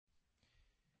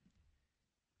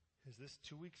Is this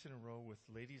 2 weeks in a row with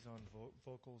ladies on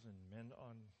vocals and men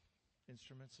on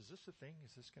instruments? Is this a thing?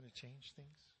 Is this going to change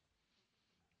things?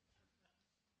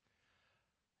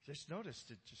 Just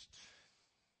noticed it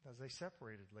as they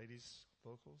separated, ladies,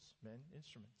 vocals, men,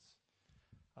 instruments.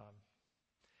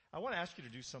 I want to ask you to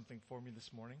do something for me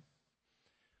this morning.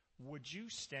 Would you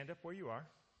stand up where you are?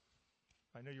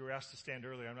 I know you were asked to stand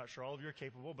earlier. I'm not sure all of you are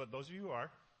capable, but those of you who are,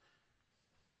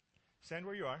 stand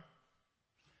where you are.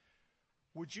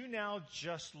 Would you now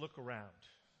just look around?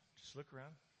 Just look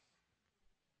around.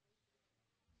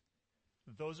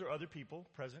 Those are other people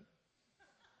present.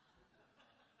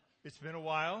 It's been a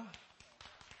while.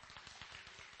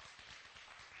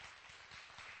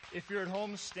 If you're at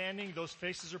home standing, those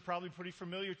faces are probably pretty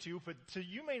familiar to you, but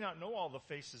you may not know all the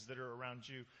faces that are around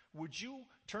you. Would you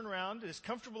turn around as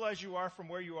comfortable as you are from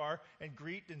where you are and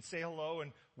greet and say hello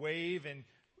and wave and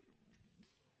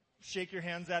shake your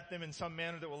hands at them in some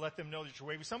manner that will let them know that you're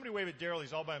waving? Somebody wave at Daryl.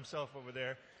 He's all by himself over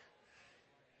there.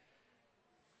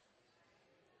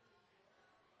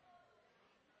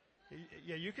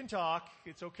 Yeah, you can talk.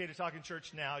 It's okay to talk in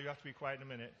church now. You have to be quiet in a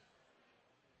minute.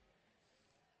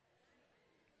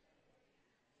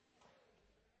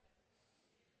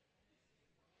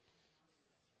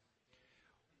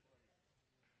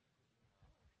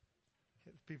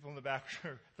 People in the back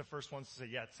are the first ones to say,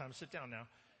 yeah, it's time to sit down now.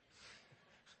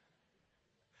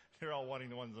 They're all wanting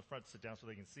the ones in the front to sit down so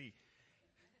they can see.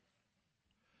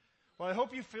 Well, I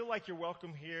hope you feel like you're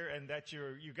welcome here and that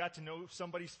you got to know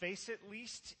somebody's face at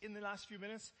least in the last few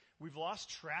minutes. We've lost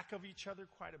track of each other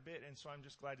quite a bit, and so I'm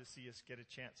just glad to see us get a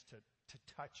chance to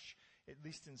touch, at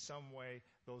least in some way,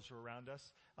 those who are around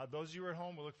us. Those of you who are at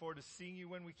home, we look forward to seeing you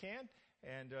when we can.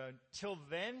 And till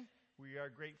then, we are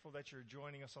grateful that you're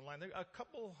joining us online. There are a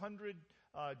couple hundred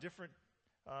different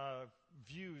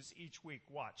views each week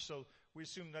watch. So we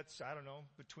assume that's,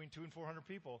 between 200 and 400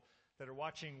 people that are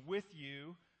watching with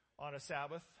you on a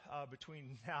Sabbath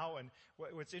between now and,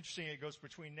 what's interesting, it goes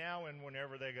between now and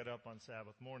whenever they get up on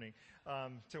Sabbath morning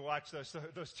to watch those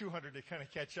 200 to kind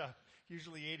of catch up.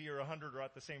 Usually 80 or 100 are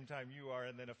at the same time you are,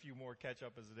 and then a few more catch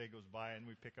up as the day goes by, and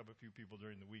we pick up a few people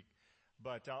during the week.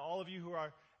 But all of you who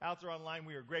are out there online,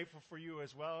 we are grateful for you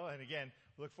as well. And again,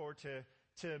 look forward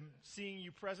to seeing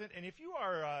you present. And if you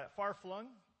are far flung,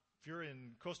 if you're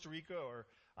in Costa Rica or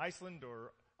Iceland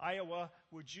or Iowa,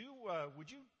 would you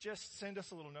just send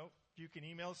us a little note? You can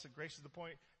email us at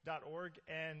gracesofthepoint.org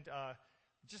and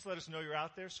just let us know you're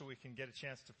out there so we can get a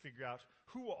chance to figure out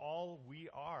who all we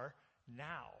are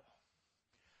now.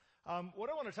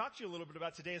 What I want to talk to you a little bit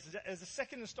about today is as a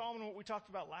second installment of what we talked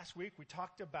about last week. We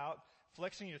talked about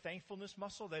flexing your thankfulness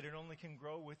muscle, that it only can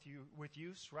grow with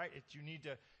use, right? You need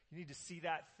to see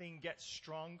that thing get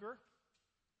stronger.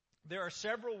 There are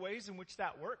several ways in which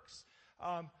that works.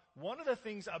 One of the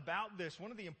things about this,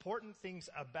 one of the important things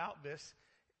about this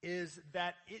is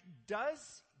that it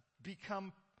does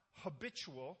become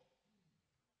habitual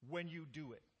when you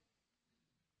do it.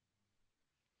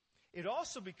 It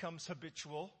also becomes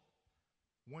habitual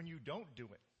when you don't do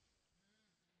it.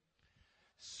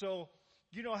 So,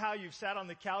 you know how you've sat on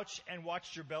the couch and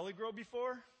watched your belly grow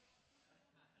before?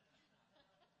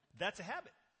 That's a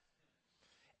habit.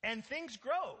 And things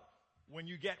grow when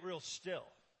you get real still.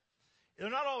 They're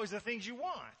not always the things you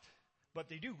want, but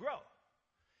they do grow.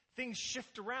 Things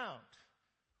shift around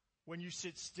when you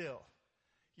sit still.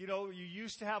 You know, you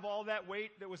used to have all that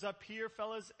weight that was up here,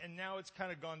 fellas, and now it's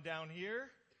kind of gone down here.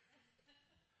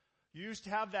 You used to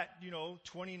have that,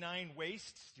 29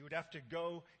 waist. You would have to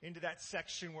go into that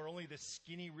section where only the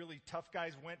skinny, really tough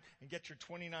guys went and get your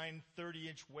 29,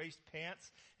 30-inch waist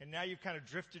pants. And now you've kind of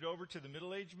drifted over to the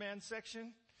middle-aged man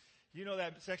section. You know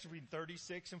that section between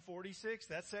 36 and 46,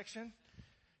 that section?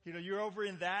 You're over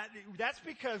in that. That's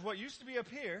because what used to be up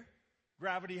here,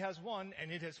 gravity has won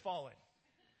and it has fallen.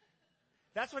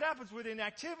 That's what happens with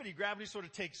inactivity. Gravity sort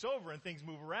of takes over and things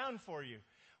move around for you.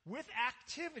 With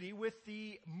activity, with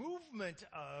the movement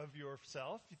of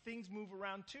yourself, things move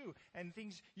around too. And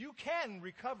you can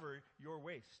recover your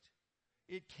waist.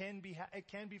 It can be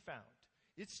found.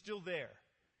 It's still there.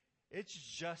 It's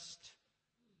just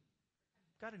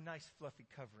got a nice fluffy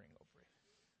covering over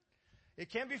it. It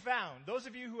can be found. Those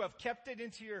of you who have kept it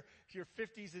into your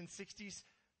 50s and 60s,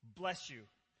 bless you.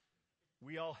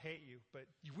 We all hate you, but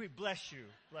we bless you.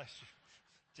 Bless you.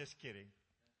 Just kidding.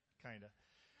 Kind of.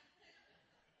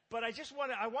 But I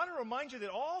want to remind you that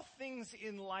all things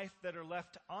in life that are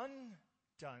left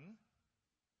undone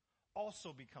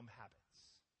also become habits.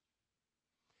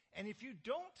 And if you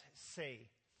don't say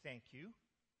thank you,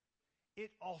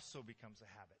 it also becomes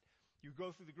a habit. You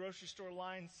go through the grocery store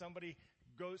line, somebody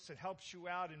goes and helps you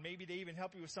out, and maybe they even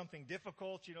help you with something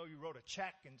difficult. You know, you wrote a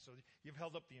check, and so you've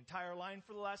held up the entire line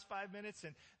for the last 5 minutes,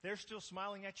 and they're still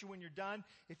smiling at you when you're done.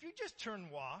 If you just turn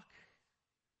and walk,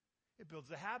 it builds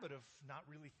the habit of not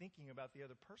really thinking about the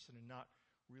other person and not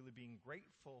really being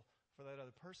grateful for that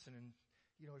other person. And,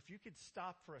 you know, if you could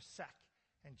stop for a sec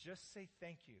and just say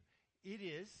thank you. It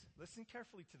is, listen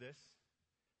carefully to this,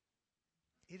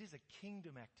 it is a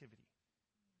kingdom activity.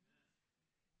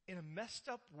 In a messed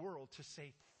up world, to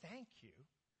say thank you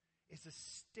is a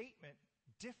statement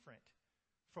different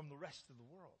from the rest of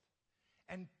the world.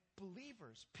 And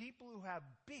believers, people who have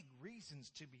big reasons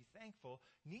to be thankful,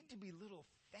 need to be little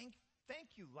thank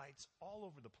you lights all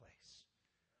over the place,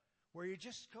 where you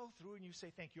just go through and you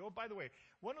say thank you. Oh, by the way,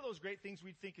 one of those great things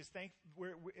we think is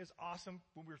awesome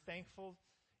when we're thankful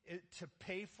to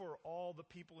pay for all the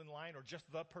people in line or just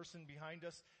the person behind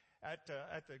us at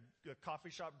the coffee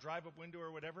shop drive-up window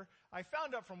or whatever. I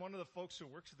found out from one of the folks who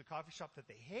works at the coffee shop that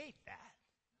they hate that,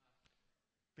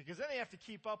 because then they have to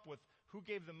keep up with who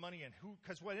gave them money and who,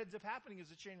 because what ends up happening is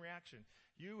a chain reaction.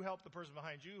 You help the person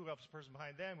behind you, who helps the person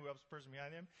behind them, who helps the person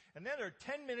behind them. And then there are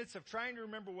 10 minutes of trying to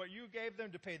remember what you gave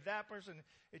them to pay that person.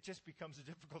 It just becomes a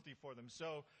difficulty for them.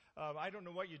 So I don't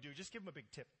know what you do. Just give them a big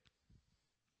tip.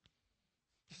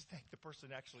 Just thank the person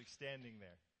actually standing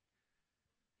there.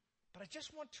 But I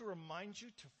just want to remind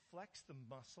you to flex the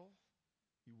muscle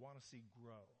you want to see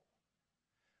grow.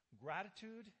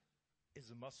 Gratitude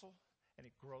is a muscle, and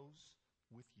it grows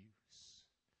with use.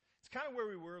 It's kind of where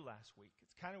we were last week.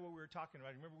 It's kind of what we were talking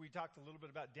about. Remember, we talked a little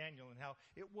bit about Daniel and how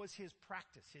it was his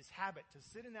practice, his habit to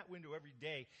sit in that window every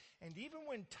day. And even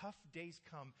when tough days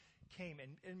came,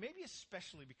 and maybe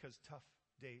especially because tough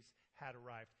days had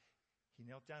arrived, he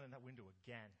knelt down in that window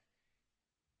again.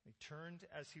 He turned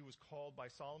as he was called by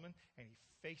Solomon, and he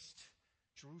faced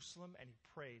Jerusalem, and he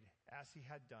prayed as he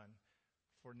had done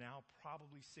for now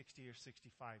probably 60 or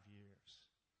 65 years.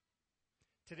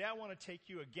 Today I want to take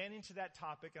you again into that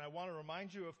topic, and I want to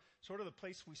remind you of sort of the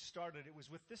place we started. It was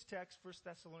with this text, 1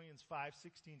 Thessalonians 5,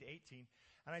 16 to 18.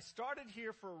 And I started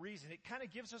here for a reason. It kind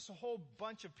of gives us a whole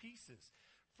bunch of pieces.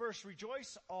 First,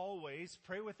 rejoice always,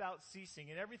 pray without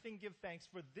ceasing, and everything give thanks,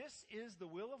 for this is the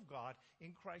will of God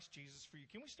in Christ Jesus for you.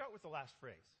 Can we start with the last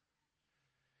phrase?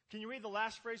 Can you read the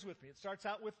last phrase with me? It starts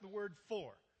out with the word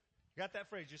for. You got that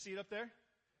phrase? You see it up there?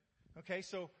 Okay,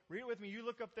 so read it with me. You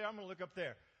look up there, I'm going to look up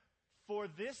there. For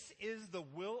this is the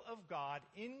will of God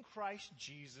in Christ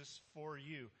Jesus for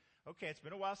you. Okay, it's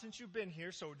been a while since you've been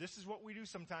here, so this is what we do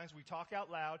sometimes. We talk out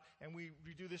loud, and we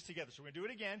do this together. So we're going to do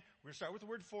it again. We're going to start with the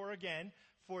word for again.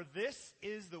 For this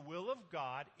is the will of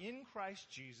God in Christ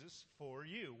Jesus for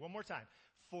you. One more time.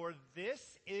 For this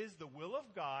is the will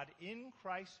of God in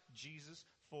Christ Jesus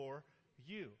for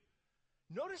you.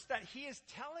 Notice that he is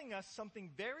telling us something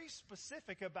very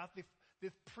specific about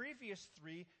the previous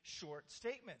three short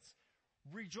statements.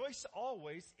 Rejoice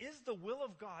always is the will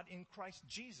of God in Christ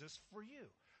Jesus for you.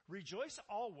 Rejoice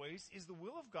always is the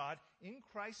will of God in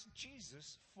Christ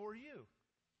Jesus for you.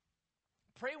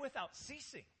 Pray without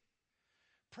ceasing.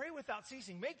 Pray without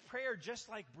ceasing. Make prayer just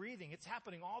like breathing. It's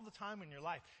happening all the time in your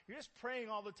life. You're just praying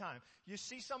all the time. You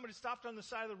see somebody stopped on the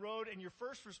side of the road, and your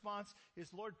first response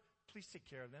is, Lord, please take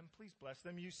care of them. Please bless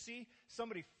them. You see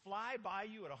somebody fly by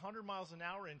you at 100 miles an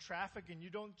hour in traffic, and you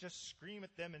don't just scream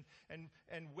at them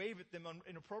and wave at them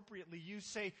inappropriately. You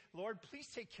say, Lord, please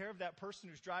take care of that person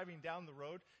who's driving down the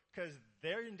road, because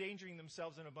they're endangering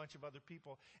themselves and a bunch of other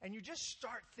people. And you just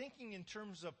start thinking in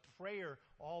terms of prayer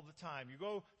all the time. You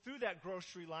go through that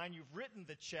grocery line, you've written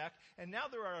the check, and now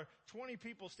there are 20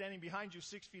 people standing behind you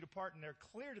 6 feet apart, and they're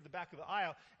clear to the back of the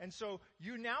aisle. And so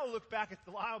you now look back at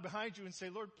the aisle behind you and say,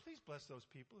 Lord, please bless those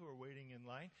people who are waiting in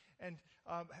line, and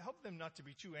help them not to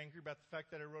be too angry about the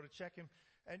fact that I wrote a check.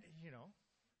 And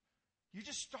you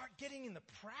just start getting in the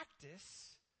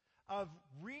practice of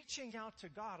reaching out to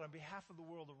God on behalf of the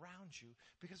world around you,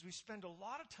 because we spend a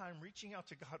lot of time reaching out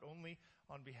to God only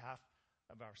on behalf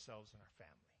of ourselves and our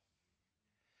family.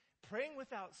 Praying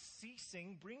without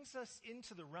ceasing brings us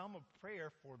into the realm of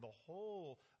prayer for the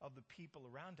whole of the people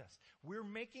around us. We're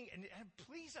making, and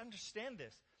please understand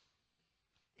this,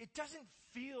 it doesn't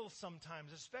feel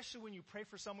sometimes, especially when you pray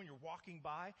for someone you're walking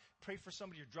by, pray for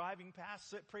somebody you're driving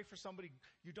past, pray for somebody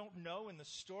you don't know in the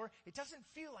store, it doesn't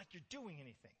feel like you're doing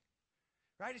anything.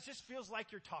 Right? It just feels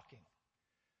like you're talking.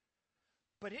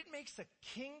 But it makes a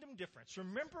kingdom difference.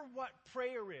 Remember what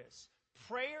prayer is.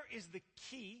 Prayer is the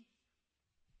key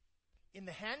in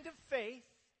the hand of faith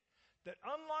that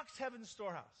unlocks heaven's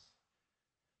storehouse.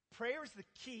 Prayer is the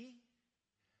key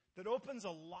that opens a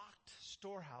locked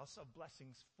storehouse of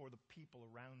blessings for the people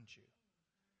around you.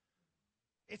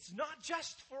 It's not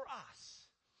just for us.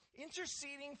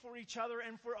 Interceding for each other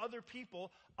and for other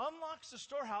people unlocks the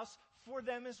storehouse for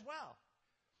them as well.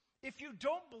 If you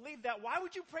don't believe that, why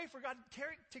would you pray for God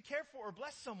to care for or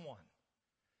bless someone?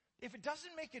 If it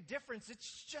doesn't make a difference,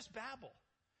 it's just babble.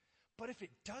 But if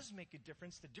it does make a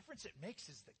difference, the difference it makes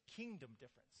is the kingdom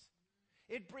difference.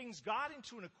 It brings God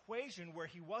into an equation where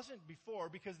he wasn't before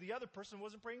because the other person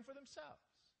wasn't praying for themselves.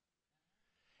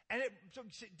 And so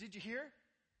did you hear?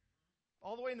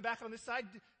 All the way in the back on this side,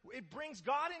 it brings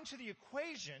God into the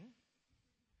equation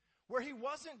where he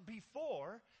wasn't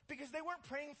before because they weren't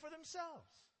praying for themselves.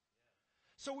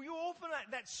 So you open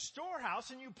that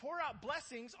storehouse and you pour out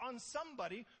blessings on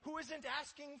somebody who isn't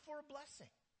asking for a blessing.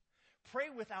 Pray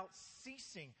without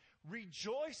ceasing.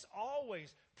 Rejoice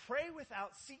always. Pray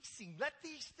without ceasing. Let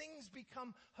these things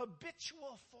become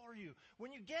habitual for you.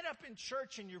 When you get up in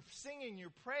church and you're singing, you're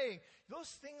praying,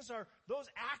 those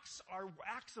acts are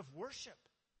acts of worship.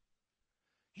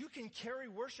 You can carry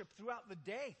worship throughout the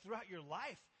day, throughout your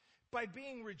life, by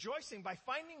being rejoicing, by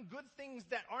finding good things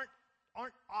that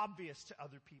aren't obvious to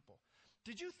other people.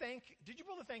 Did you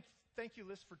build a thank you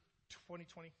list for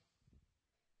 2020?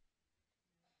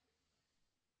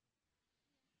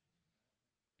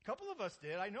 A couple of us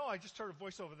did. I know, I just heard a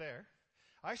voice over there.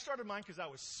 I started mine because I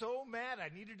was so mad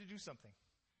I needed to do something.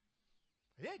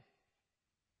 I did.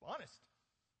 Honest.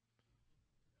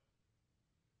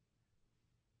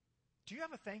 Do you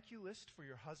have a thank you list for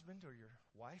your husband or your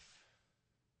wife?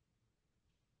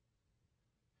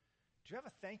 Do you have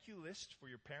a thank you list for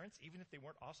your parents, even if they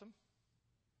weren't awesome?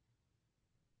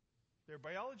 Their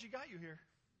biology got you here.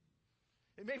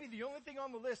 It may be the only thing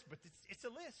on the list, but it's a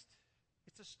list.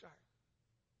 It's a start.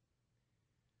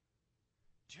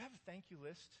 Do you have a thank you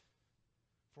list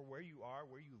for where you are,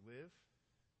 where you live?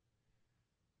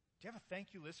 Do you have a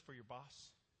thank you list for your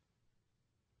boss?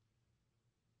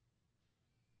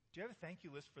 Do you have a thank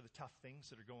you list for the tough things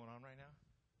that are going on right now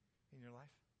in your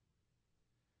life?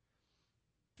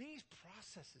 These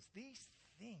processes, these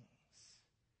things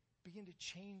begin to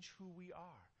change who we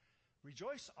are.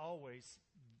 Rejoice always.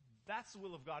 That's the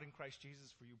will of God in Christ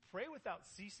Jesus for you. Pray without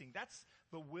ceasing. That's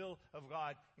the will of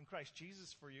God in Christ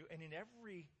Jesus for you. And in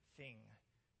everything,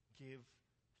 give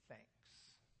thanks.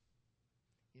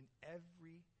 In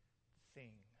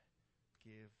everything,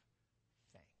 give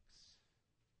thanks.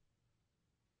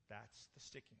 That's the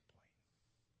sticking point.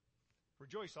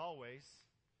 Rejoice always.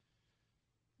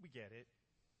 We get it.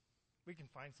 We can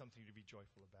find something to be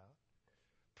joyful about.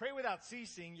 Pray without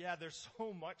ceasing. Yeah, there's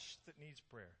so much that needs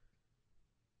prayer.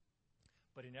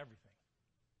 But in everything.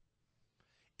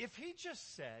 If he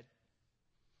just said,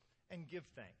 and give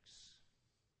thanks,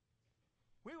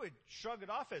 we would shrug it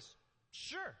off as,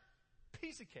 sure,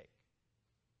 piece of cake.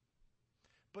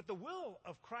 But the will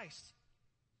of Christ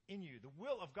in you, the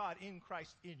will of God in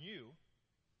Christ in you,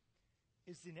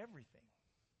 is in everything.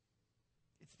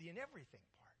 It's the in everything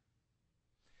part.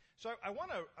 So I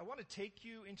want to take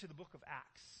you into the book of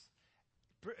Acts.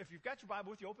 If you've got your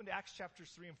Bible with you, open to Acts chapters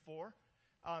 3 and 4.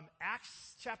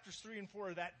 Acts chapters 3 and 4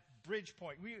 are that bridge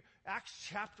point. Acts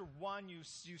chapter 1, you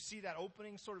see that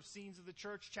opening sort of scenes of the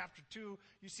church. Chapter 2,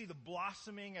 you see the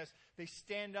blossoming as they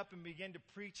stand up and begin to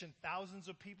preach and thousands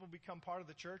of people become part of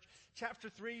the church. Chapter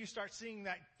 3, you start seeing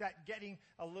that getting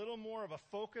a little more of a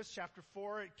focus. Chapter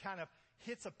 4, it kind of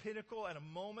hits a pinnacle and a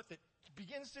moment that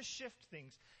begins to shift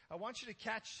things. I want you to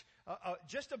catch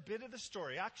just a bit of the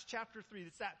story. Acts chapter 3,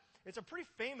 it's a pretty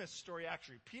famous story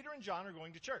actually. Peter and John are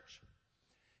going to church.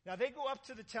 Now, they go up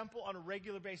to the temple on a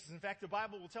regular basis. In fact, the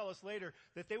Bible will tell us later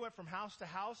that they went from house to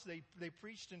house. They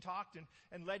preached and talked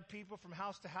and led people from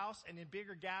house to house and in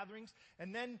bigger gatherings.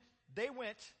 And then they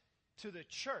went to the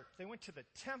church. They went to the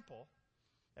temple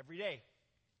every day.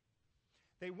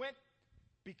 They went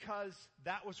because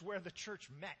that was where the church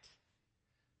met.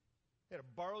 They had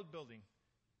a borrowed building.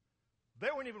 They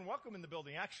weren't even welcome in the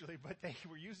building, actually, but they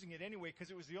were using it anyway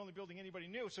because it was the only building anybody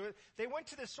knew. So they went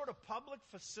to this sort of public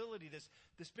facility,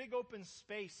 this big open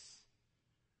space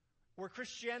where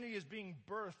Christianity is being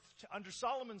birthed under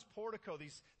Solomon's portico,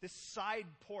 this side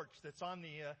porch that's on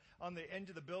the end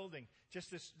of the building.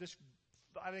 Just this,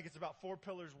 I think it's about 4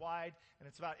 pillars wide, and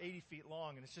it's about 80 feet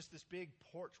long, and it's just this big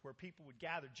porch where people would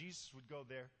gather. Jesus would go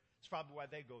there. It's probably why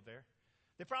they go there.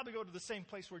 They probably go to the same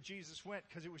place where Jesus went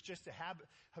because it was just a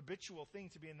habitual thing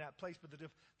to be in that place. But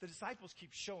the disciples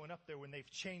keep showing up there when they've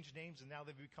changed names and now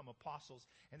they've become apostles.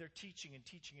 And they're teaching and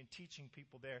teaching and teaching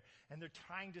people there. And they're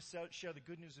trying to share the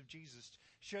good news of Jesus,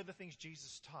 share the things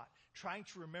Jesus taught, trying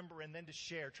to remember and then to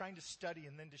share, trying to study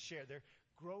and then to share. They're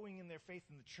growing in their faith,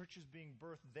 and the church is being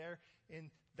birthed there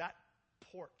in that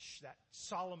porch, that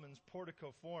Solomon's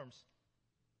portico forms.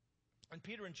 And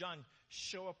Peter and John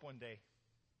show up one day.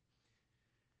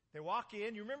 They walk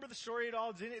in. You remember the story at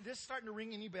all? Is this starting to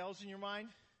ring any bells in your mind?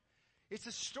 It's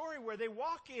a story where they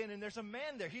walk in and there's a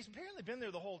man there. He's apparently been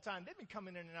there the whole time. They've been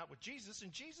coming in and out with Jesus,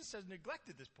 and Jesus has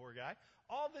neglected this poor guy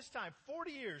all this time.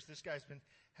 40 years this guy's been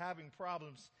having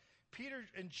problems. Peter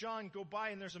and John go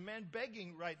by, and there's a man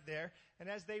begging right there. And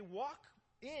as they walk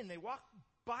in, they walk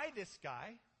by this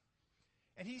guy,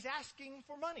 and he's asking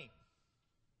for money.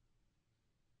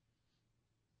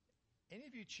 Any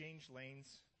of you change lanes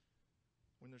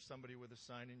when there's somebody with a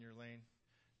sign in your lane?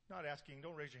 Not asking,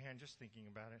 don't raise your hand, just thinking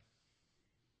about it.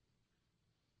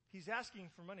 He's asking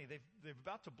for money. They're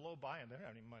about to blow by him. They don't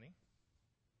have any money.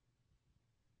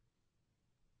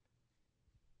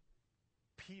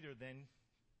 Peter then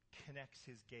connects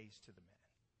his gaze to the man.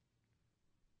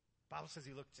 The Bible says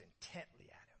he looked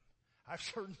intently at him.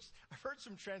 I've heard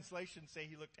some translations say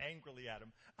he looked angrily at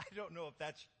him. I don't know if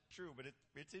that's true, but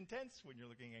it's intense when you're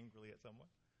looking angrily at someone.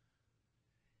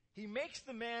 He makes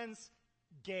the man's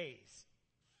gaze,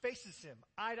 faces him,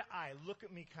 eye to eye, look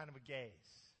at me kind of a gaze.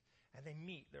 And they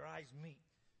meet. Their eyes meet.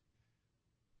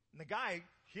 And the guy,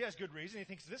 he has good reason. He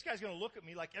thinks, this guy's going to look at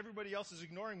me like everybody else is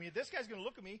ignoring me. If this guy's going to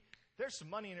look at me, there's some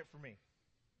money in it for me.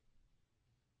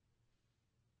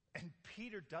 And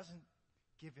Peter doesn't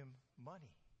give him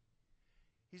money.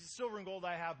 He says, silver and gold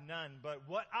I have none, but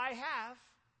what I have,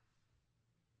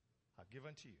 I'll give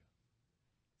unto you.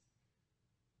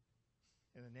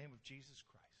 In the name of Jesus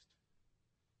Christ,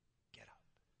 get up.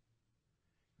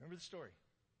 Remember the story.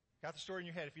 Got the story in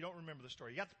your head. If you don't remember the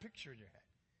story, you got the picture in your head.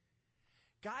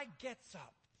 Guy gets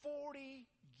up, 40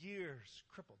 years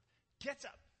crippled, gets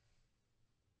up.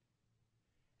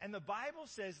 And the Bible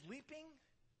says, leaping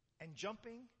and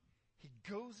jumping, he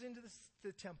goes into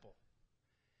the temple.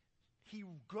 He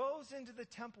goes into the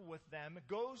temple with them,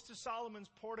 goes to Solomon's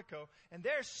portico, and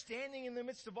they're standing in the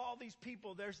midst of all these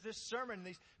people. There's this sermon.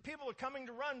 These people are coming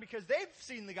to run because they've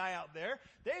seen the guy out there.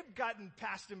 They've gotten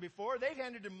past him before. They've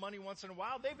handed him money once in a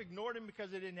while. They've ignored him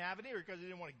because they didn't have any or because they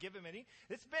didn't want to give him any.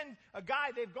 It's been a guy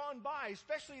they've gone by,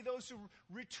 especially those who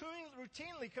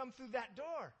routinely come through that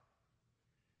door.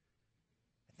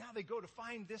 And now they go to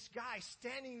find this guy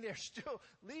standing there still,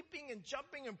 leaping and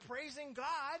jumping and praising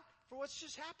God for what's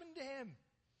just happened to him.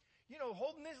 You know,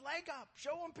 holding his leg up,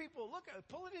 showing people, look,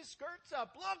 pulling his skirts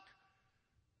up, look.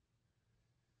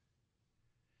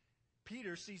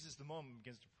 Peter seizes the moment and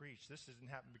begins to preach. This didn't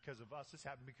happen because of us. This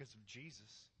happened because of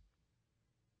Jesus.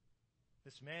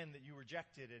 This man that you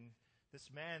rejected and this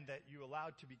man that you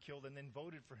allowed to be killed and then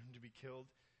voted for him to be killed,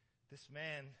 this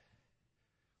man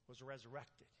was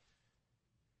resurrected.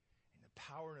 In the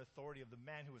power and authority of the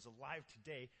man who is alive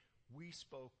today, we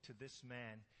spoke to this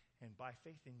man. And by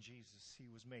faith in Jesus, he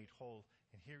was made whole.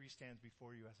 And here he stands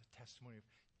before you as a testimony of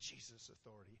Jesus'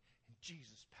 authority and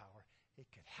Jesus' power. It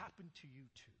could happen to you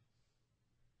too.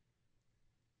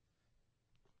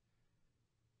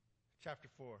 Chapter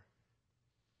 4.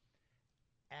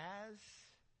 As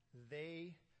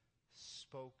they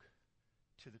spoke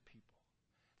to the people.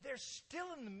 They're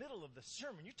still in the middle of the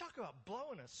sermon. You talk about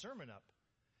blowing a sermon up.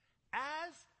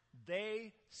 As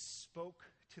they spoke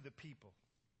to the people.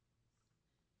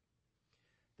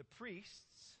 The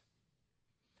priests,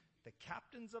 the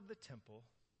captains of the temple,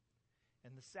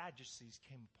 and the Sadducees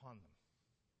came upon them,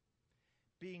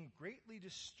 being greatly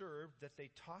disturbed that they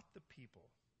taught the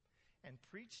people and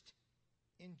preached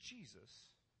in Jesus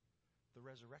the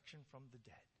resurrection from the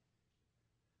dead.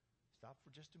 Stop for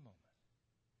just a moment.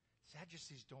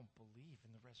 Sadducees don't believe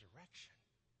in the resurrection.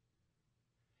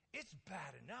 It's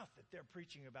bad enough that they're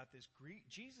preaching about this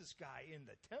Jesus guy in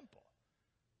the temple.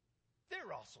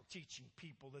 They're also teaching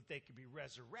people that they could be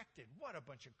resurrected. What a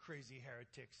bunch of crazy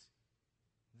heretics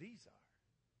these are.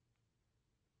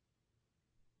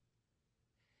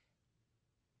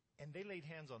 And they laid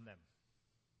hands on them.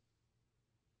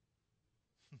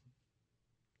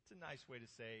 It's a nice way to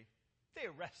say they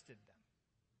arrested them.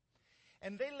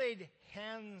 And they laid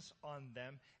hands on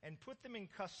them and put them in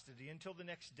custody until the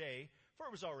next day, for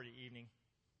it was already evening.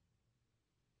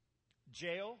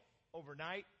 Jail,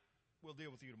 overnight, we'll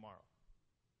deal with you tomorrow.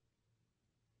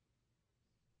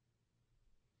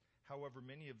 However,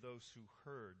 many of those who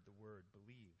heard the word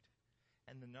believed,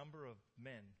 and the number of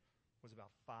men was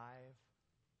about 5,000.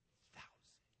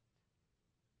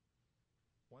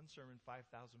 One sermon,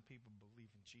 5,000 people believe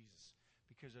in Jesus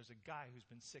because there's a guy who's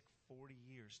been sick 40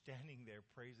 years standing there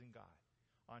praising God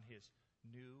on his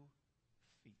new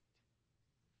feet,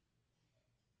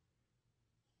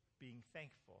 being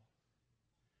thankful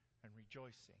and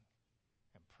rejoicing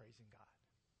and praising God.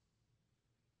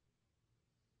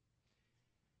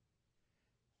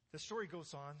 The story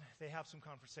goes on. They have some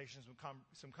conversations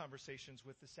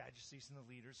with the Sadducees and the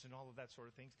leaders and all of that sort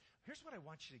of things. Here's what I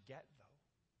want you to get, though.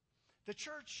 The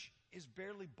church is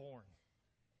barely born,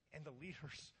 and the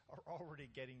leaders are already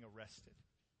getting arrested.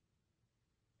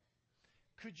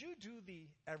 Could you do the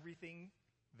everything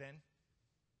then?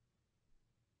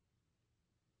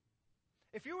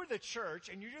 If you were the church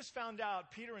and you just found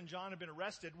out Peter and John have been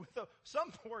arrested with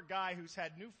some poor guy who's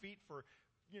had new feet for,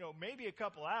 maybe a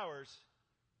couple hours,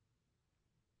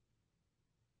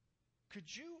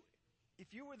 could you,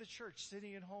 if you were the church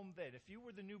sitting at home then, if you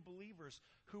were the new believers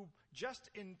who just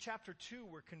in chapter 2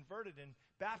 were converted and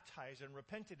baptized and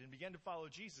repented and began to follow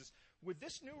Jesus, would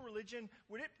this new religion,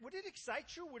 would it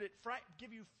excite you? Would it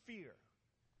give you fear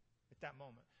at that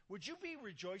moment? Would you be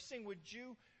rejoicing? Would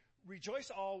you rejoice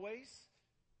always?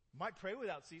 Might pray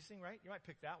without ceasing, right? You might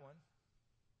pick that one.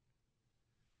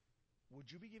 Would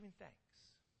you be giving thanks?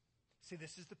 See,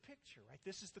 this is the picture, right?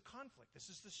 This is the conflict. This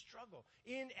is the struggle.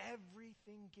 In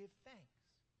everything, give thanks.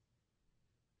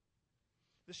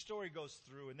 The story goes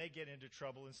through, and they get into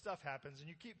trouble, and stuff happens. And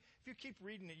if you keep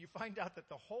reading it, you find out that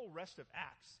the whole rest of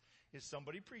Acts is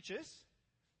somebody preaches,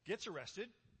 gets arrested,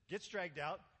 gets dragged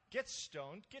out, gets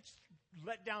stoned, gets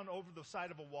let down over the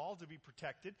side of a wall to be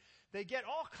protected. They get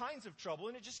all kinds of trouble,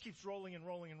 and it just keeps rolling and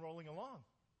rolling and rolling along.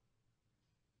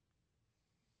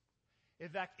 In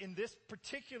fact, in this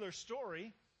particular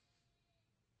story,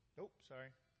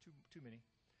 too many.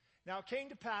 Now it came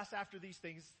to pass after these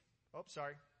things,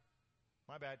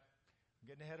 my bad. I'm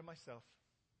getting ahead of myself.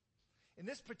 In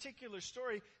this particular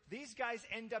story, these guys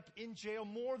end up in jail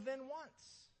more than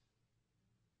once.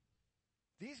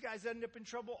 These guys end up in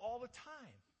trouble all the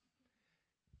time.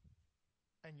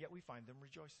 And yet we find them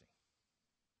rejoicing.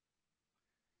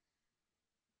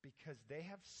 Because they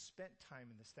have spent time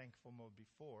in this thankful mode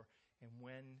before, and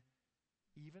when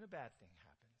even a bad thing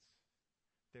happens,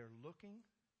 they're looking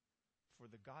for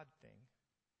the God thing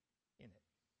in it.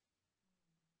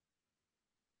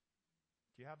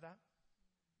 Do you have that?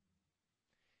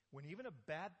 When even a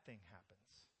bad thing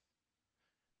happens,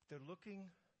 they're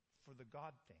looking for the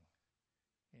God thing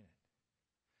in it.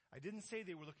 I didn't say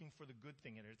they were looking for the good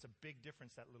thing in it. It's a big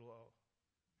difference, that little O.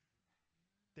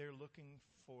 They're looking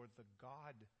for the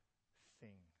God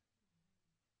thing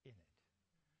in it.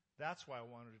 That's why I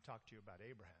wanted to talk to you about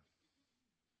Abraham.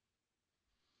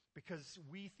 Because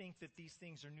we think that these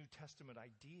things are New Testament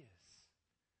ideas.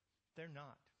 They're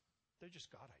not. They're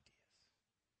just God ideas.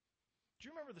 Do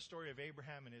you remember the story of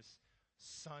Abraham and his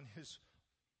son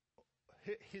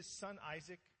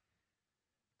Isaac?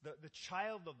 The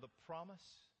child of the promise?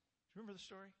 Do you remember the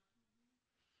story?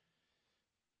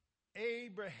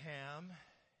 Abraham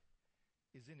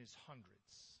is in his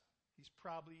hundreds. He's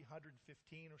probably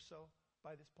 115 or so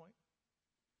by this point.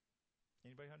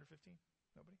 Anybody 115?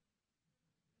 Nobody?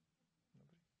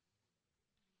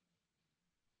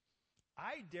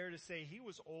 I dare to say he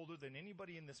was older than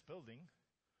anybody in this building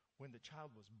when the child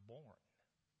was born.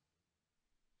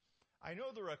 I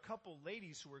know there are a couple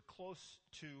ladies who were close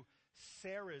to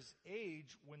Sarah's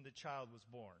age when the child was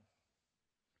born.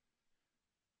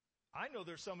 I know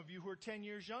there's some of you who are 10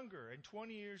 years younger and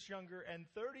 20 years younger and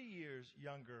 30 years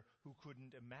younger who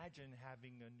couldn't imagine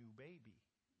having a new baby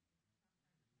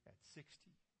at 60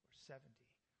 or 70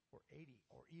 or 80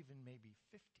 or even maybe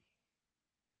 50.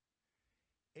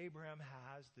 Abraham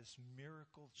has this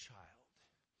miracle child.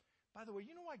 By the way,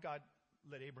 you know why God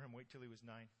let Abraham wait till he was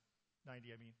 90, I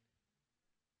mean?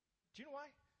 Do you know why?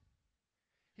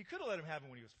 He could have let him have him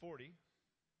when he was 40.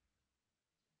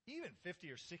 Even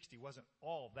 50 or 60 wasn't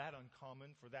all that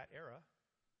uncommon for that era.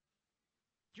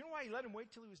 Do you know why he let him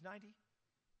wait till he was 90?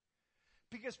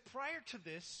 Because prior to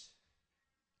this,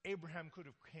 Abraham could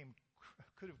have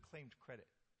claimed credit.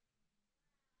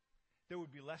 There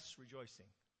would be less rejoicing.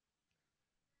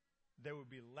 There would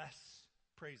be less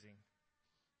praising.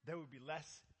 There would be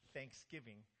less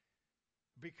thanksgiving.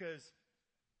 Because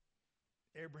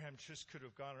Abraham just could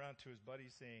have gone around to his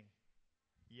buddies saying,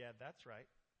 yeah, that's right.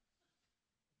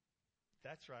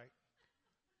 That's right.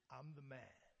 I'm the man.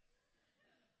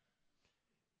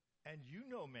 And you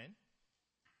know men.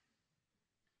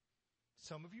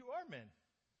 Some of you are men.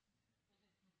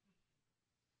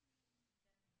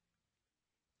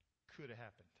 Could have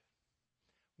happened.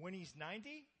 When he's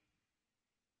 90,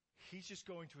 he's just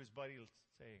going to his buddy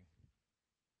saying,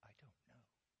 I don't know.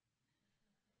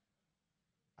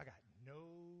 I got no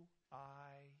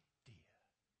idea.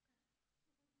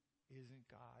 Isn't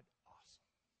God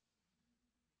awesome?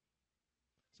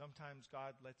 Sometimes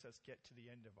God lets us get to the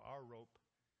end of our rope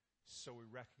so we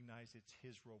recognize it's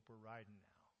his rope we're riding now.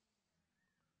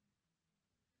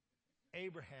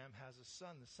 Abraham has a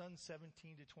son. The son's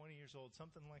 17 to 20 years old,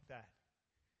 something like that.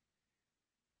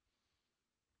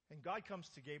 And God comes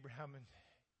to Abraham and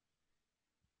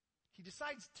he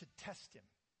decides to test him.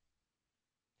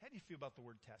 How do you feel about the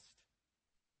word test?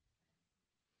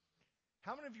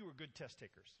 How many of you were good test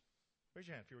takers? Raise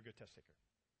your hand if you were a good test taker.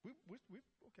 Okay, we're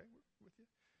with you.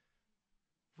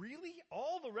 Really?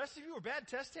 All the rest of you are bad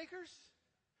test takers?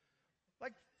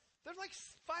 Like, there's like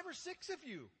 5 or 6 of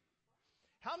you.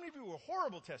 How many of you were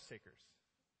horrible test takers?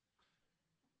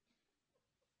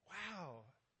 Wow.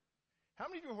 How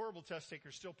many of you horrible test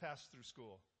takers still pass through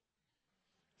school?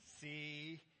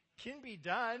 See, can be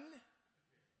done.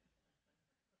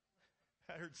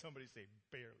 I heard somebody say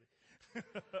barely.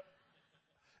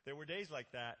 There were days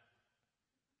like that.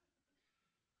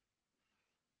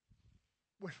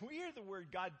 When we hear the word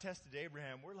God tested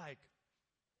Abraham, we're like,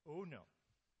 oh no,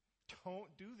 don't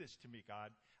do this to me,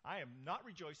 God. I am not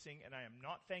rejoicing and I am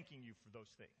not thanking you for those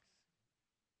things.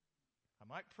 I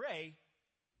might pray,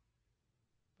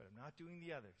 but I'm not doing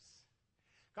the others.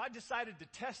 God decided to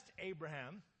test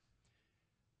Abraham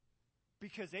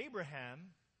because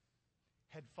Abraham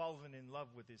had fallen in love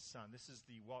with his son. This is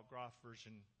the Walt Groff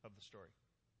version of the story.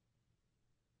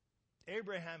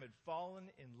 Abraham had fallen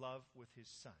in love with his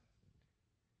son.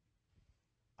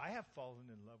 I have fallen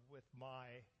in love with my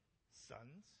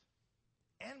sons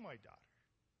and my daughter.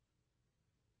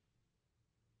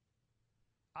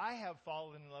 I have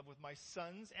fallen in love with my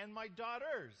sons and my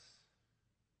daughters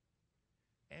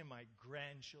and my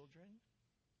grandchildren.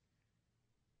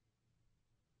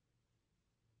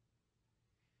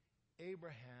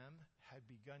 Abraham had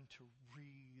begun to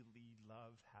really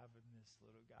love having this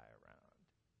little guy around.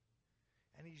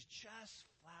 And he's just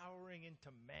flowering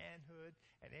into manhood.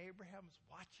 And Abraham's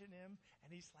watching him. And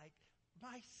he's like,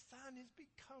 my son is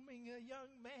becoming a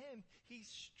young man. He's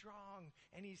strong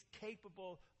and he's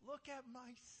capable. Look at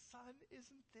my son.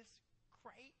 Isn't this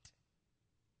great?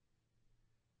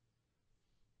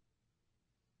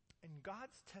 And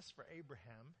God's test for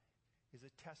Abraham is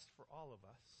a test for all of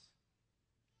us.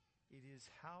 It is,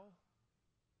 how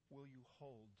will you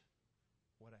hold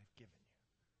what I've given you?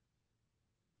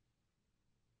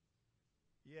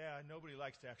 Yeah, nobody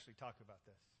likes to actually talk about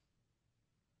this.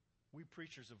 We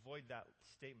preachers avoid that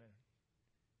statement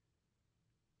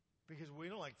because we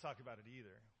don't like to talk about it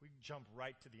either. We jump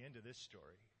right to the end of this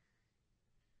story.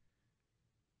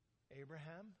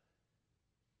 Abraham,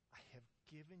 I have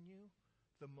given you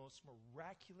the most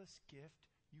miraculous gift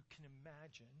you can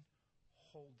imagine.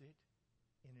 Hold it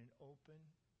in an open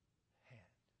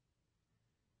hand.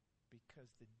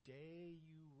 Because the day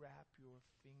you wrap your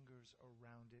fingers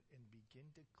around it and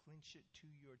begin to clench it to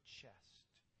your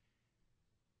chest,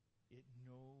 it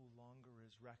no longer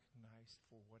is recognized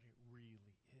for what it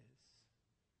really is.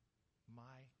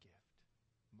 My gift,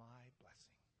 my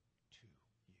blessing to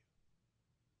you.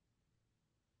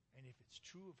 And if it's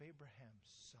true of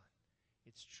Abraham's son,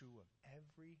 it's true of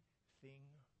everything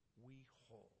we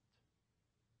hold.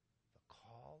 The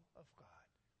call of God,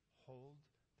 hold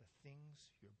the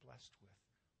things you're blessed with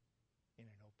in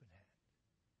an open hand.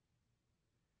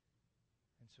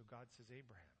 And so God says,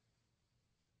 Abraham,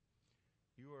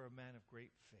 you are a man of great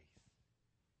faith.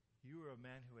 You are a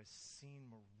man who has seen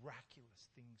miraculous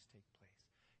things take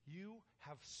place. You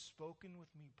have spoken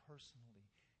with me personally.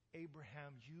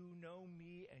 Abraham, you know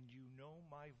me and you know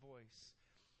my voice.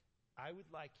 I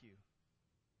would like you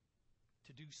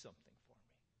to do something for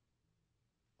me.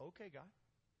 Okay, God.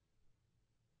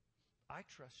 I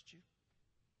trust you.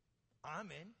 I'm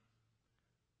in.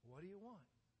 What do you want?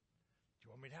 Do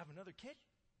you want me to have another kid?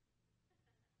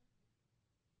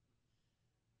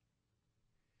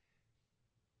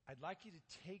 I'd like you to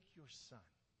take your son,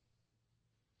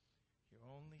 your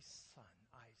only son,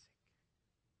 Isaac,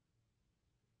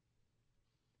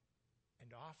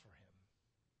 and offer him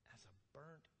as a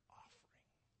burnt offering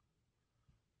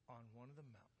on one of the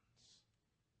mountains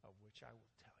of which I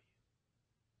will tell you.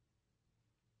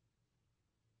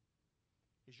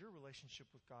 Is your relationship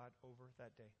with God over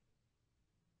that day?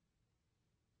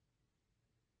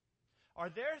 Are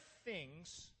there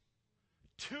things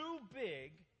too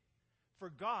big for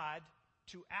God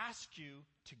to ask you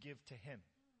to give to Him?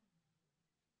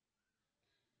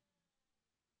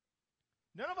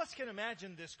 None of us can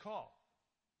imagine this call.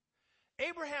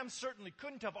 Abraham certainly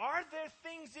couldn't have. Are there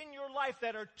things in your life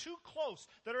that are too close,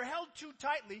 that are held too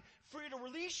tightly for you to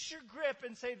release your grip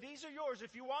and say, these are yours.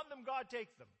 If you want them, God,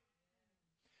 take them.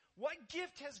 What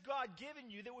gift has God given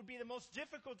you that would be the most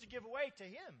difficult to give away to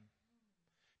Him?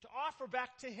 To offer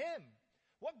back to Him?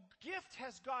 What gift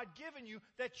has God given you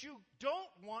that you don't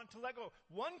want to let go?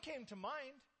 One came to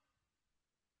mind.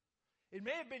 It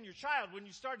may have been your child. When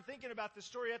you started thinking about this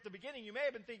story at the beginning, you may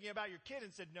have been thinking about your kid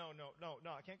and said, no,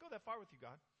 I can't go that far with you,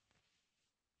 God.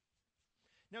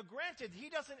 Now, granted, he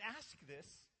doesn't ask this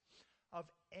of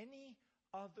any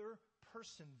other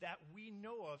person that we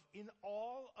know of in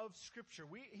all of Scripture.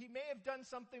 He may have done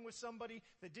something with somebody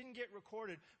that didn't get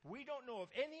recorded. We don't know of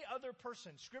any other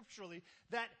person scripturally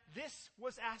that this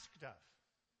was asked of.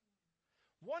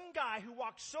 One guy who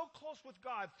walked so close with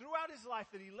God throughout his life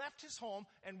that he left his home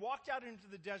and walked out into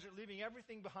the desert, leaving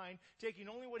everything behind, taking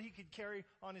only what he could carry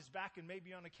on his back and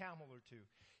maybe on a camel or two.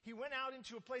 He went out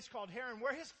into a place called Haran,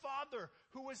 where his father,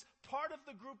 who was part of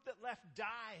the group that left,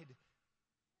 died.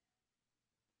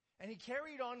 And he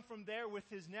carried on from there with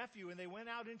his nephew, and they went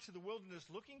out into the wilderness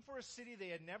looking for a city they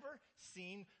had never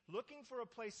seen, looking for a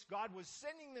place God was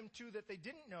sending them to that they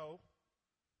didn't know.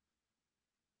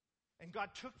 And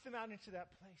God took them out into that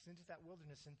place, into that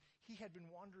wilderness, and he had been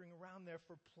wandering around there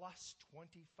for plus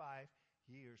 25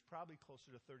 years, probably closer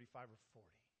to 35 or 40.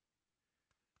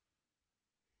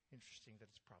 Interesting that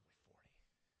it's probably 40.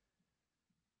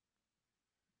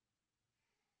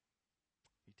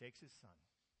 He takes his son,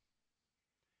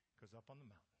 goes up on the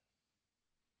mountain.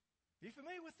 Are you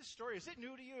familiar with the story? Is it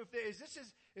new to you?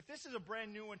 If this is a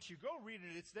brand new one to you, go read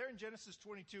it. It's there in Genesis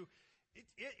 22.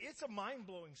 It's a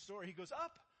mind-blowing story. He goes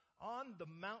up on the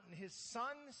mountain. His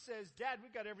son says, Dad,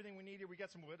 we've got everything we need here. We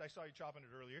got some wood. I saw you chopping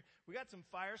it earlier. We got some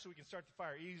fire so we can start the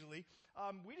fire easily.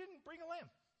 We didn't bring a lamb.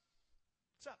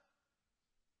 What's up?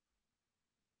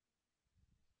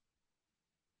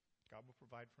 God will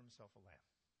provide for himself a lamb.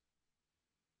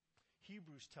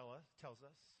 Hebrews tells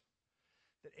us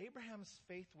that Abraham's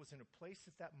faith was in a place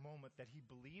at that moment that he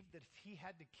believed that if he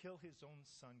had to kill his own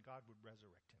son, God would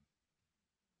resurrect him.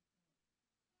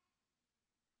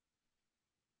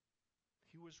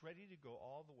 He was ready to go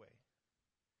all the way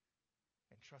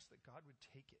and trust that God would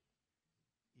take it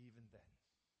even then.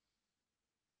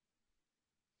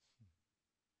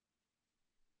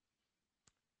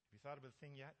 Have you thought of a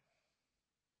thing yet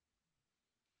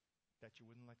that you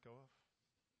wouldn't let go of?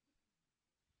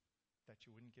 That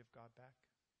you wouldn't give God back?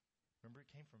 Remember,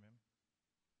 it came from him.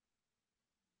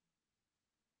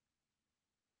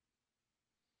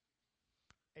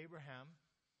 Abraham,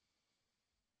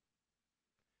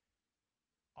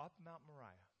 up Mount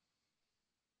Moriah,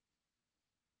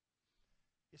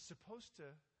 is supposed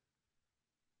to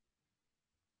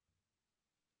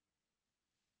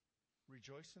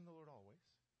rejoice in the Lord always,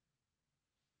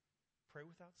 pray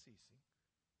without ceasing,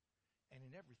 and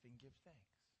in everything give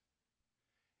thanks.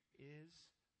 Is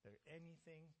there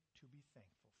anything to be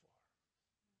thankful for?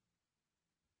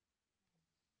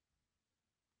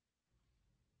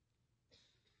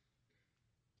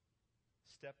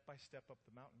 Step by step up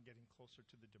the mountain, getting closer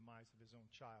to the demise of his own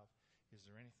child. Is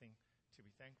there anything to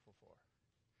be thankful for?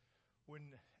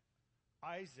 When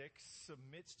Isaac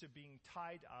submits to being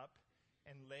tied up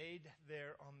and laid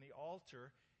there on the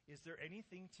altar, is there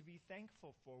anything to be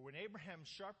thankful for? When Abraham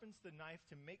sharpens the knife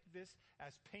to make this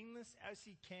as painless as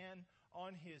he can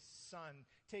on his son,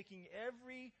 taking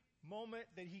every moment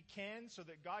that he can so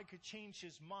that God could change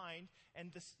his mind,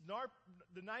 and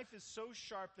the knife is so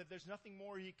sharp that there's nothing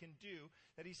more he can do,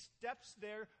 that he steps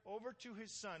there over to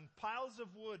his son, piles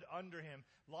of wood under him,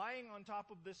 lying on top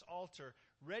of this altar,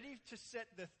 ready to set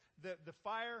the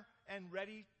fire and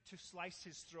ready to slice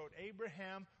his throat.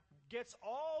 Abraham gets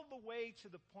all the way to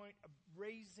the point of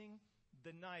raising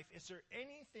the knife. Is there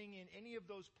anything in any of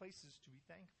those places to be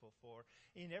thankful for?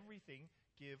 In everything,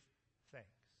 give thanks.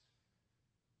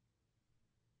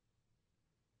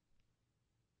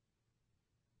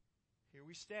 Here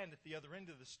we stand at the other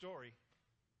end of the story.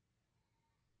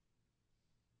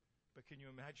 But can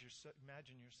you imagine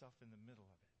yourself in the middle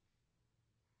of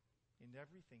it? In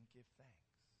everything, give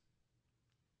thanks.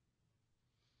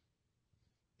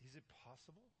 Is it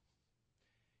possible?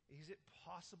 Is it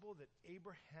possible that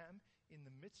Abraham, in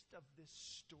the midst of this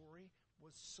story,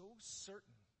 was so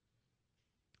certain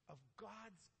of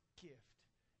God's gift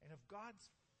and of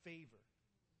God's favor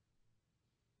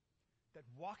that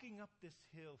walking up this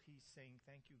hill, he's saying,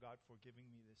 thank you, God, for giving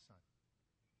me this son.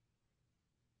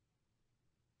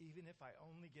 Even if I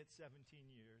only get 17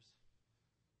 years,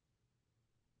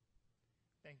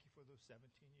 thank you for those 17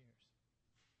 years.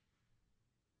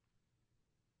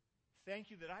 Thank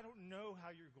you that I don't know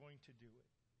how you're going to do it,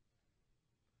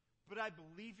 but I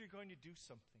believe you're going to do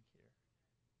something here.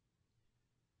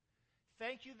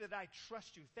 Thank you that I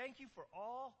trust you. Thank you for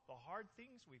all the hard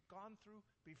things we've gone through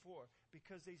before,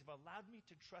 because they've allowed me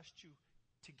to trust you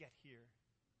to get here.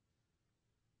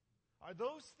 Are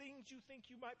those things you think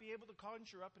you might be able to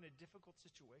conjure up in a difficult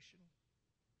situation?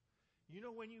 You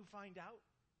know when you find out?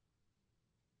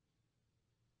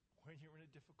 when you're in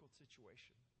a difficult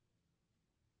situation.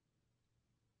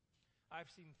 I've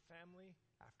seen family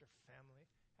after family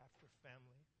after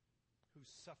family who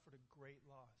suffered a great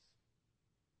loss.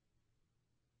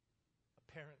 A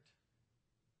parent,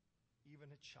 even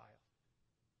a child,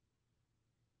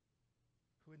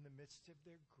 who in the midst of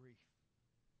their grief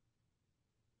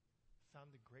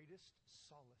found the greatest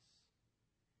solace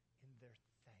in their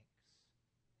thanks.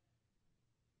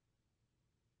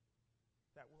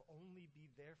 That will only be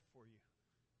there for you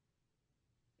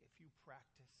if you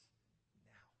practice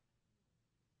now.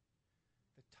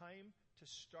 The time to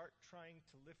start trying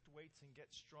to lift weights and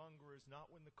get stronger is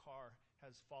not when the car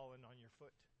has fallen on your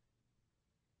foot.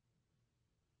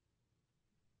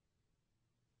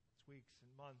 It's weeks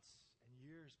and months and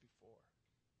years before.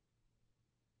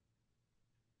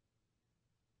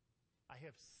 I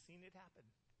have seen it happen.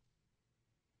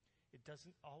 It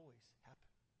doesn't always happen.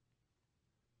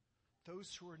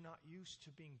 Those who are not used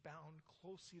to being bound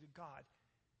closely to God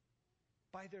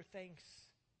by their thanks,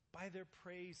 by their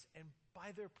praise, and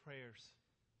by their prayers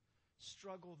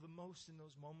struggle the most in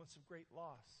those moments of great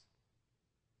loss.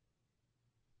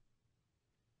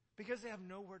 Because they have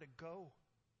nowhere to go,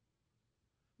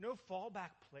 no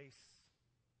fallback place,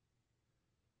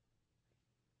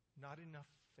 not enough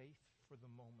faith for the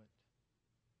moment.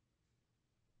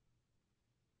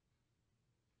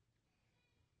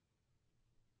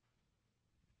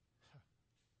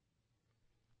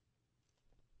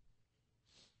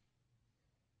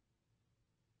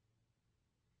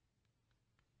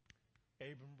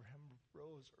 Abraham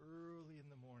rose early in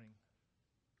the morning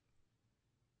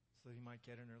so that he might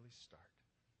get an early start.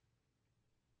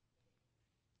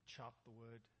 Chopped the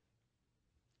wood,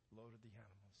 loaded the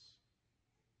animals,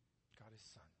 got his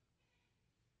son,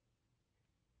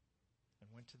 and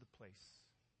went to the place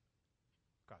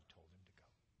God told him to go.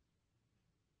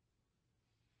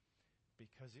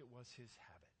 Because it was his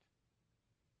habit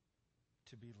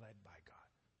to be led by God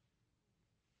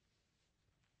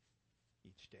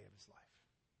each day of his life.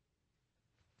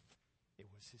 It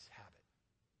was his habit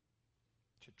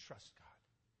to trust God,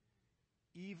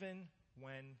 even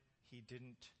when he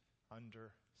didn't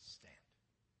understand.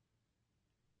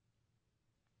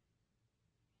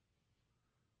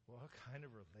 What kind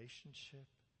of relationship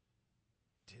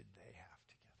did they have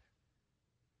together?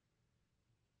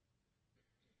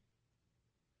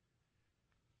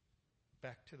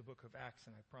 Back to the book of Acts,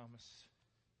 and I promise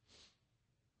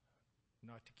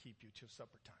not to keep you till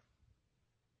supper time.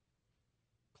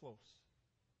 Close.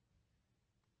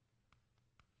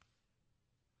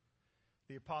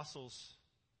 The apostles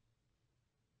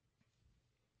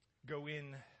go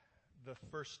in the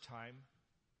first time.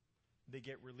 They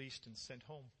get released and sent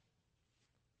home.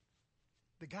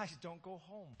 The guys don't go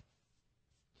home.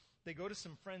 They go to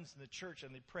some friends in the church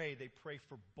and they pray. They pray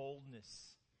for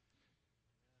boldness.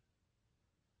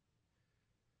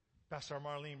 Pastor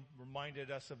Marlene reminded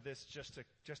us of this just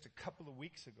a couple of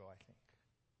weeks ago, I think.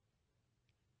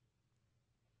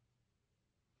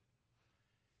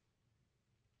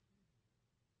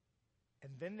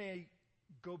 And then they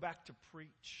go back to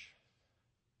preach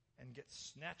and get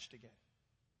snatched again.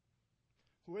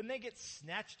 When they get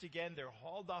snatched again, they're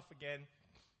hauled off again.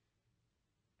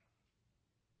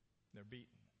 They're beaten.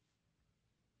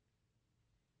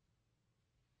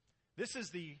 This is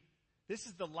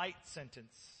the light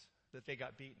sentence that they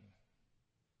got beaten.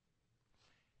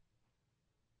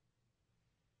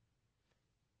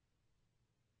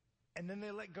 And then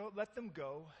they let them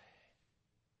go.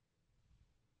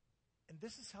 And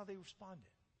this is how they responded.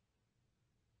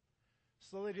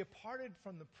 So they departed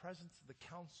from the presence of the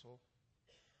council,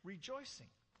 rejoicing.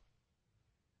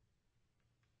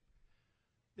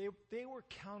 They were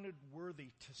counted worthy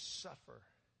to suffer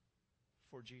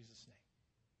for Jesus' name.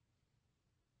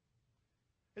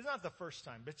 It's not the first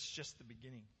time, but it's just the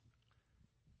beginning.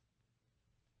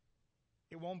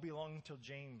 It won't be long until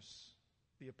James,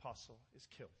 the apostle, is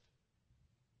killed.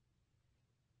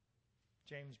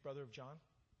 James, brother of John.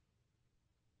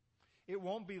 It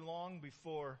won't be long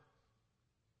before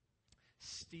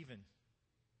Stephen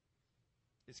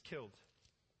is killed.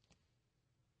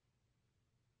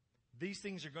 These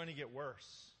things are going to get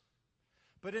worse.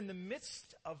 But in the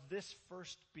midst of this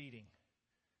first beating,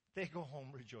 they go home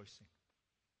rejoicing.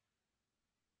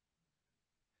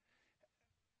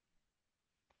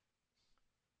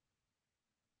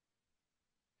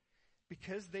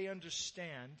 Because they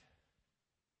understand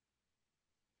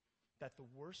that the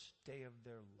worst day of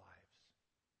their lives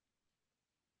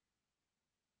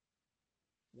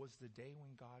was the day when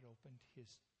God opened his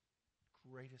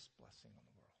greatest blessing on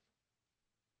the world.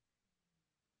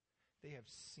 They have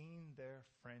seen their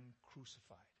friend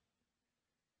crucified.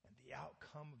 And the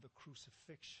outcome of the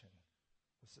crucifixion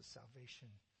was the salvation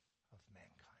of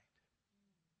mankind.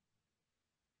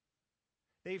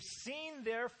 They've seen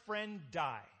their friend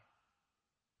die.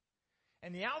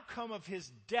 And the outcome of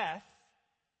his death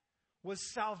was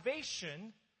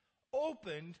salvation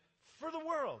opened for the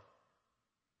world.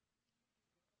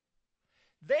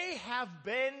 They have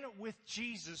been with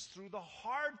Jesus through the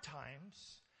hard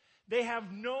times. They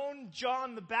have known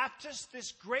John the Baptist,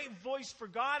 this great voice for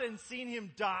God, and seen him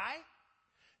die.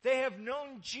 They have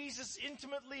known Jesus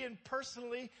intimately and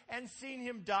personally and seen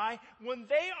him die. When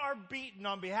they are beaten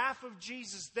on behalf of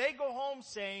Jesus, they go home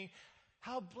saying,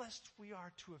 how blessed we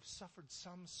are to have suffered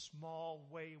some small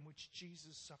way in which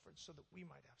Jesus suffered so that we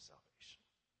might have salvation.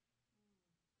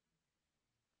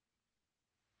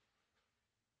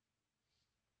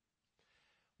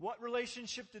 What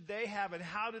relationship did they have and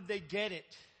how did they get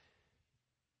it?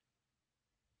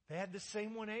 They had the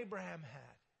same one Abraham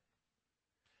had.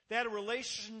 They had a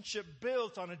relationship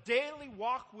built on a daily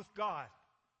walk with God.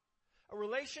 A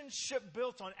relationship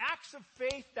built on acts of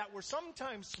faith that were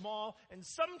sometimes small and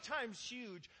sometimes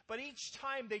huge, but each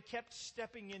time they kept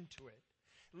stepping into it.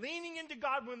 Leaning into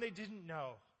God when they didn't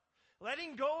know.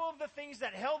 Letting go of the things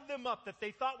that held them up, that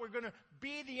they thought were going to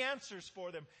be the answers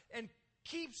for them. And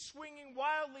keep swinging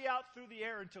wildly out through the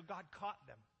air until God caught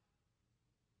them.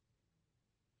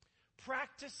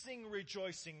 Practicing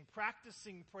rejoicing,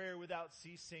 practicing prayer without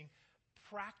ceasing,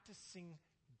 practicing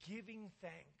giving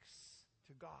thanks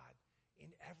to God in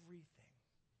everything.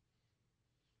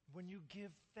 When you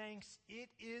give thanks, it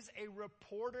is a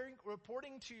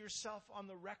reporting to yourself on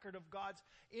the record of God's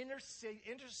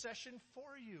intercession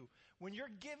for you. When you're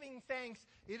giving thanks,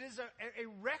 it is a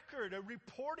record, a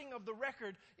reporting of the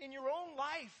record in your own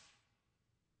life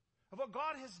of what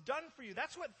God has done for you.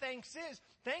 That's what thanks is.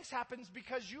 Thanks happens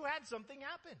because you had something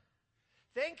happen.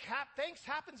 Thanks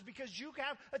happens because you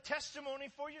have a testimony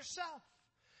for yourself.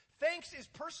 Thanks is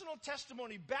personal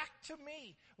testimony back to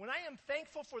me. When I am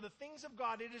thankful for the things of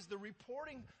God, it is the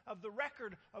reporting of the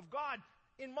record of God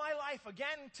in my life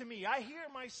again to me. I hear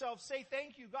myself say,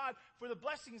 thank you, God, for the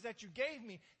blessings that you gave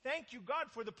me. Thank you,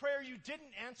 God, for the prayer you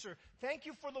didn't answer. Thank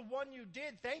you for the one you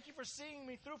did. Thank you for seeing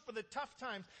me through for the tough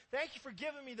times. Thank you for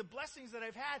giving me the blessings that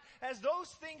I've had. As those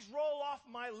things roll off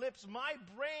my lips, my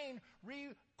brain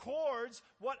records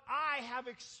what I have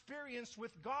experienced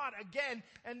with God again,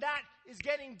 and that is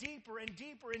getting deeper and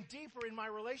deeper and deeper in my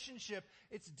relationship.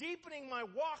 It's deepening my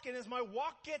walk, and as my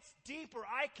walk gets deeper,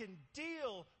 I can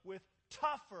deal with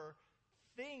tougher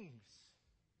things.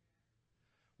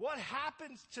 What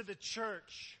happens to the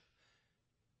church?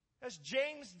 As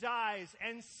James dies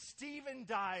and Stephen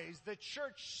dies, the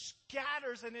church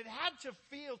scatters, and it had to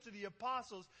feel to the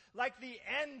apostles like the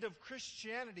end of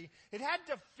Christianity. It had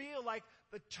to feel like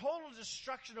the total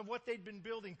destruction of what they'd been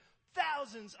building.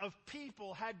 Thousands of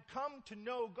people had come to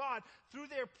know God through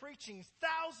their preachings.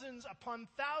 Thousands upon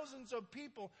thousands of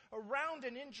people around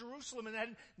and in Jerusalem, and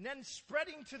then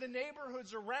spreading to the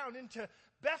neighborhoods around into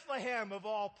Bethlehem of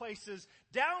all places,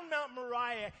 down Mount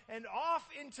Moriah and off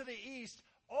into the east,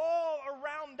 all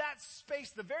around that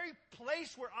space. The very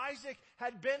place where Isaac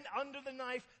had been under the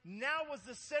knife now was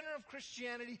the center of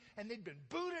Christianity, and they'd been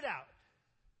booted out.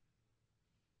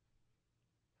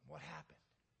 And what happened?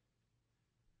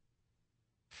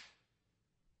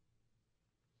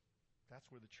 That's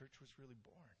where the church was really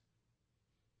born.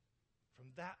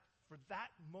 For that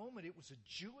moment, it was a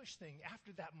Jewish thing.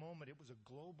 After that moment, it was a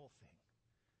global thing.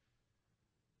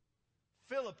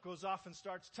 Philip goes off and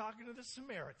starts talking to the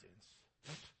Samaritans.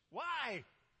 Why?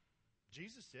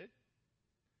 Jesus did.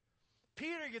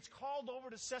 Peter gets called over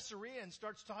to Caesarea and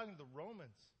starts talking to the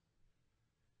Romans.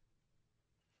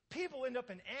 People end up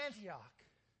in Antioch,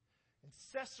 in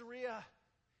Caesarea,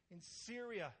 in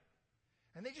Syria.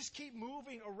 And they just keep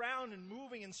moving around and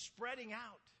moving and spreading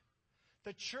out.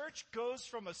 The church goes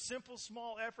from a simple,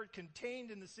 small effort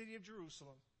contained in the city of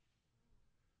Jerusalem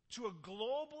to a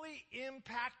globally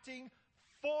impacting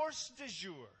force de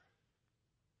jour.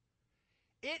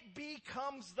 It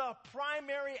becomes the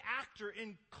primary actor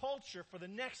in culture for the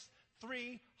next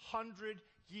 300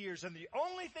 years. And the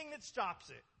only thing that stops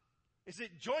it is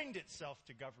it joined itself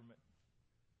to government.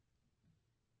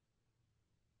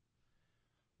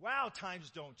 Wow,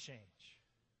 times don't change.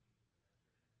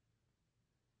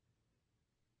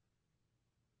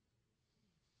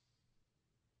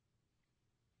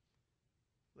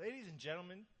 Ladies and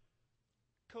gentlemen,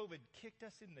 COVID kicked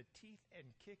us in the teeth and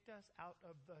kicked us out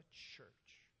of the church.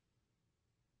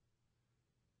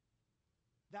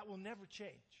 That will never change.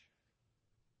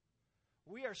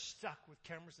 We are stuck with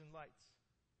cameras and lights.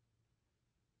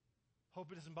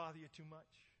 Hope it doesn't bother you too much.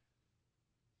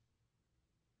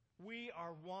 We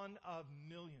are one of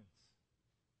millions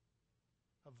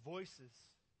of voices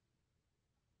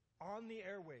on the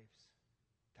airwaves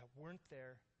that weren't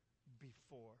there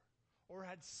before, or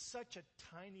had such a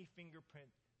tiny fingerprint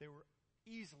they were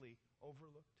easily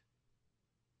overlooked.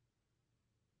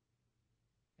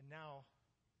 And now,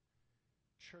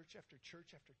 church after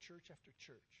church after church after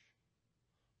church,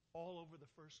 all over the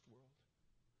first world,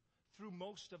 through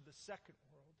most of the second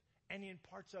world, and in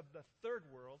parts of the third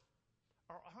world,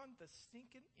 are on the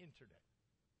stinking internet,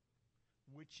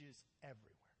 which is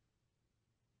everywhere.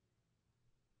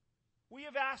 We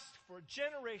have asked for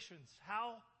generations,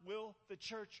 how will the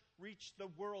church reach the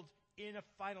world in a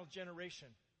final generation?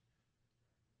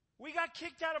 We got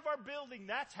kicked out of our building,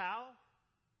 that's how.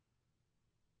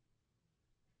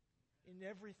 In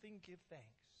everything, give thanks.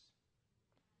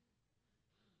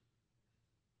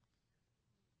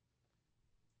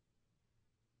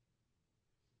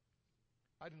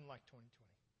 I didn't like 2020.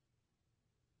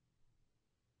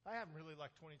 I haven't really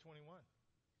liked 2021.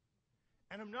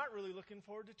 And I'm not really looking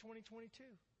forward to 2022.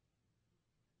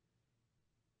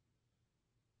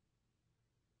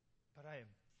 But I am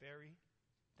very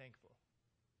thankful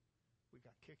we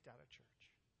got kicked out of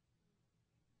church.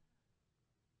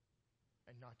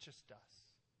 And not just us.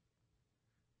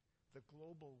 The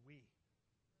global we.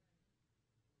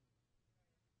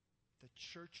 The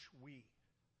church we.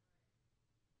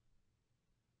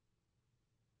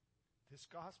 This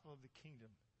gospel of the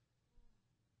kingdom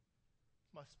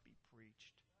must be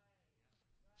preached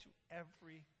to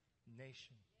every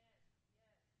nation.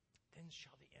 Then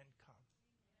shall the end come.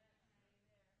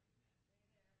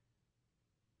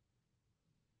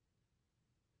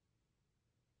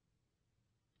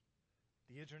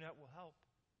 The internet will help,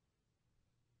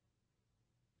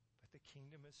 but the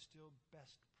kingdom is still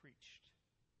best preached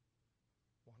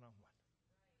one-on-one.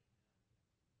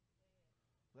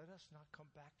 Let us not come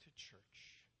back to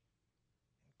church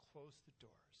and close the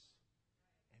doors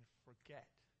and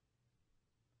forget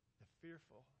the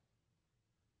fearful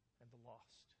and the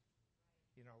lost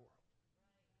in our world.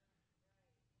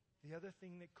 The other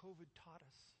thing that COVID taught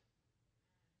us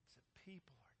is that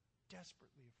people are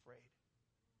desperately afraid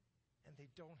and they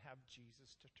don't have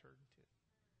Jesus to turn to.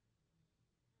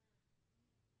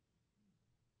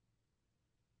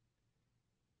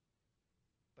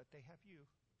 But they have you.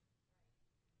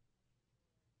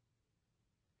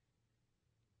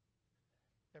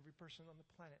 Every person on the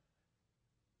planet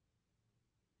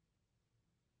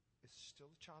is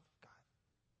still a child of God.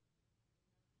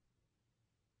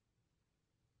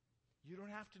 You don't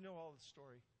have to know all the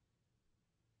story.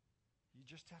 You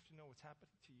just have to know what's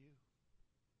happening to you.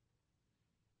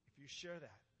 If you share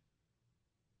that,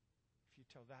 if you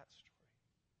tell that story,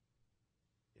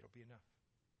 it'll be enough.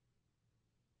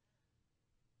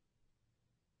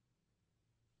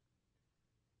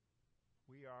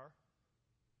 We are,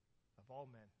 of all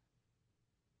men,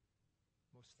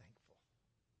 most thankful.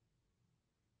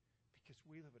 Because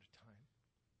we live at a time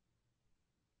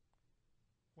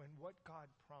when what God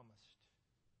promised,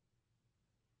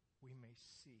 we may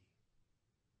see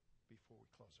before we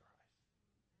close our eyes.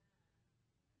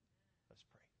 Let's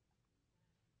pray.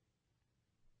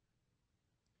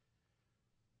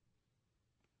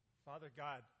 Father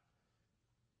God,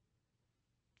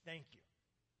 thank you.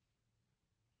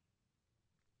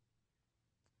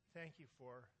 Thank you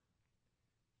for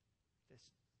this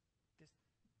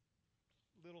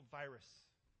little virus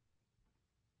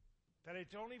that I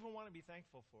don't even want to be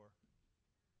thankful for,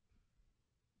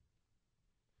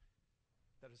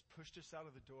 that has pushed us out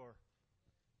of the door.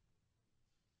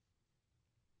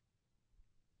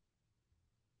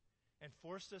 And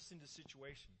forced us into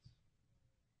situations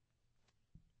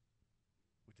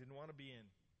we didn't want to be in.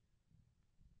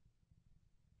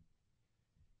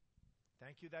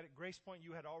 Thank you that at Grace Point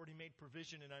you had already made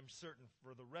provision, and I'm certain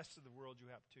for the rest of the world you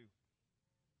have too.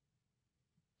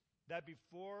 That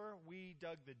before we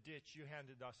dug the ditch, you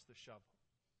handed us the shovel.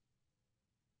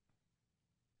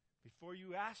 Before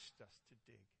you asked us to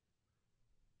dig,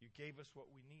 you gave us what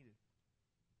we needed.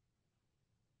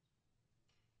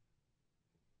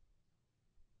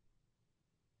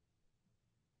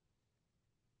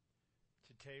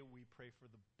 Today we pray for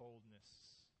the boldness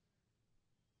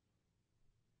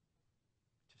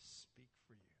to speak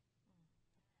for you.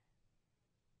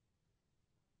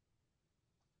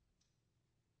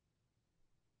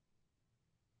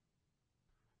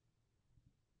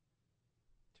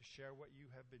 To share what you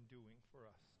have been doing for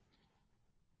us.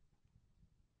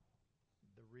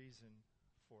 The reason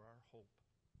for our hope.